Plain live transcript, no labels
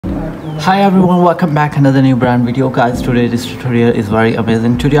Hi everyone, welcome back another new brand video. Guys, today this tutorial is very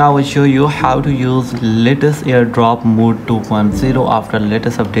amazing. Today I will show you how to use latest airdrop mode 2.0 after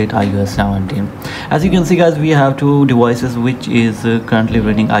latest update iOS 17. As you can see guys, we have two devices which is currently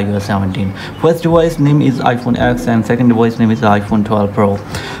running iOS 17. First device name is iPhone X and second device name is iPhone 12 Pro.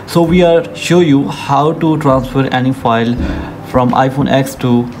 So we are show you how to transfer any file from iPhone X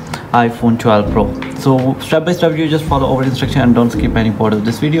to iPhone 12 Pro. So step by step you just follow our instruction and don't skip any part of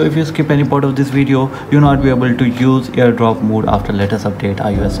this video. If you skip any part of this video, you'll not be able to use airdrop mode after latest update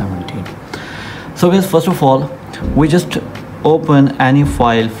iOS 17. So guys, first of all, we just open any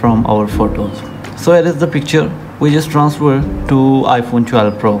file from our photos. So here is the picture. We just transfer to iPhone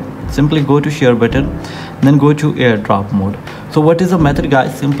 12 Pro. Simply go to share button, then go to airdrop mode. So what is the method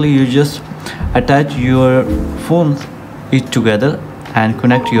guys? Simply you just attach your phones each together and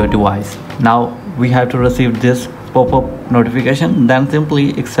connect your device. Now we have to receive this pop-up notification, then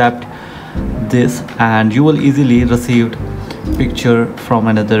simply accept this and you will easily receive picture from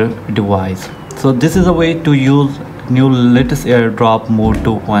another device. So this is a way to use new latest airdrop mode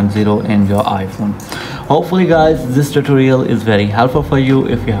 2.0 in your iPhone. Hopefully guys, this tutorial is very helpful for you.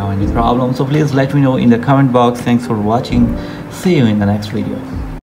 If you have any problems, so please let me know in the comment box. Thanks for watching. See you in the next video.